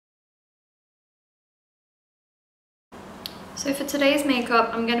So for today's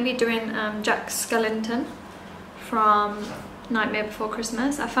makeup, I'm going to be doing Jack Skellington from Nightmare Before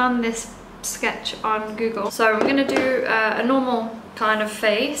Christmas. I found this sketch on Google. So I'm going to do a normal kind of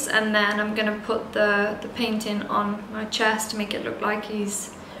face, and then I'm going to put the painting on my chest to make it look like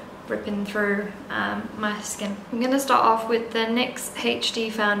he's ripping through my skin. I'm going to start off with the NYX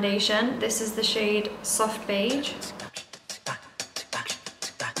HD foundation. This is the shade Soft Beige.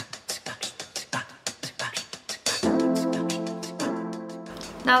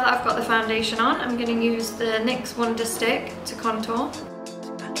 Now that I've got the foundation on, I'm going to use the NYX Wonder Stick to contour.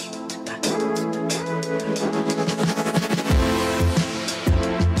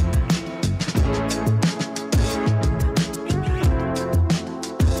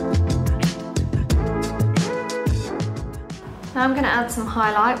 Now I'm going to add some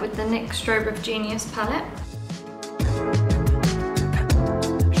highlight with the NYX Strobe of Genius palette.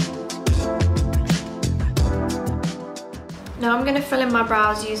 Now I'm going to fill in my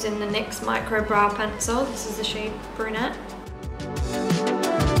brows using the NYX Micro Brow Pencil. This is the shade Brunette.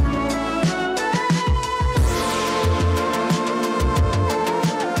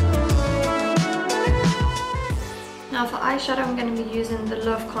 Now for eyeshadow, I'm going to be using the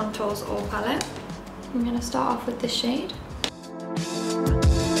Love Contours All palette. I'm going to start off with this shade.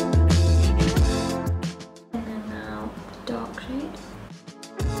 And then now the dark shade.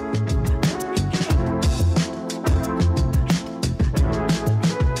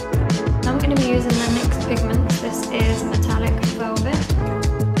 Now I'm going to be using the NYX Pigment. This is Metallic Velvet.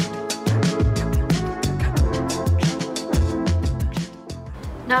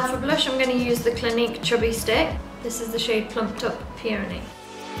 Now for blush, I'm going to use the Clinique Chubby stick. This is the shade Plumped Up Peony.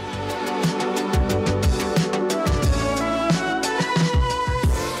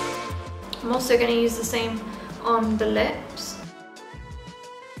 I'm also going to use the same on the lips.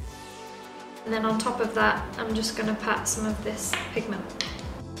 And then on top of that, I'm just going to pat some of this pigment.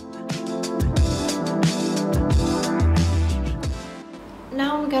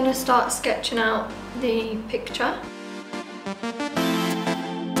 Now I'm going to start sketching out the picture.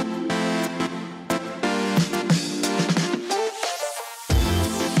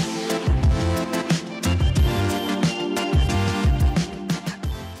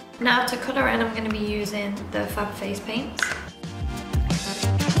 Now to colour in, I'm going to be using the Fab Face paints.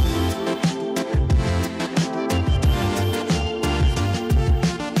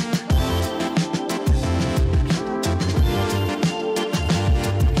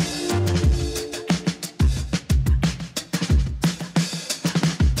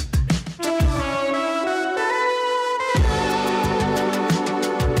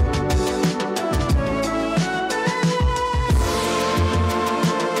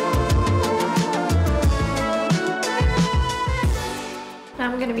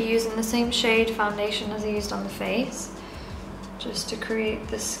 I'm going to be using the same shade foundation as I used on the face, just to create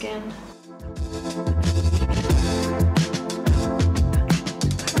the skin.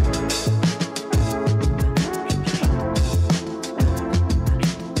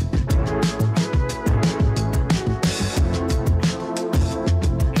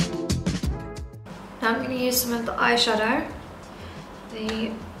 Now I'm going to use some of the eyeshadow,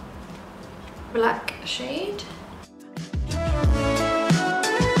 the black shade.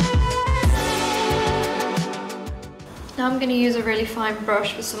 Now I'm going to use a really fine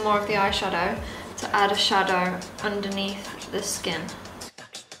brush with some more of the eyeshadow to add a shadow underneath the skin.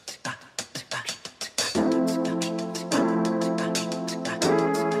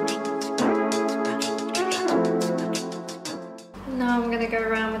 Now I'm going to go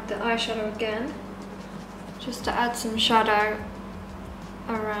around with the eyeshadow again, just to add some shadow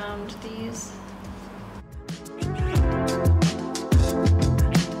around these.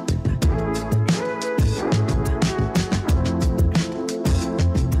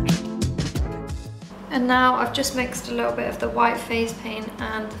 And now I've just mixed a little bit of the white face paint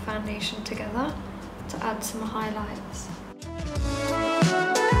and the foundation together to add some highlights.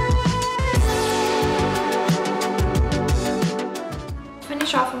 To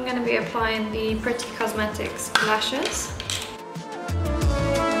finish off, I'm going to be applying the Pretty Cosmetics lashes.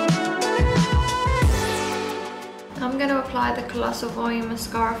 I'm going to apply the Colossal Volume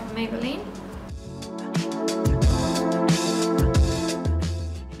Mascara from Maybelline.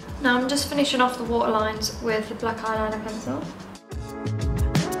 Now I'm just finishing off the waterlines with the black eyeliner pencil.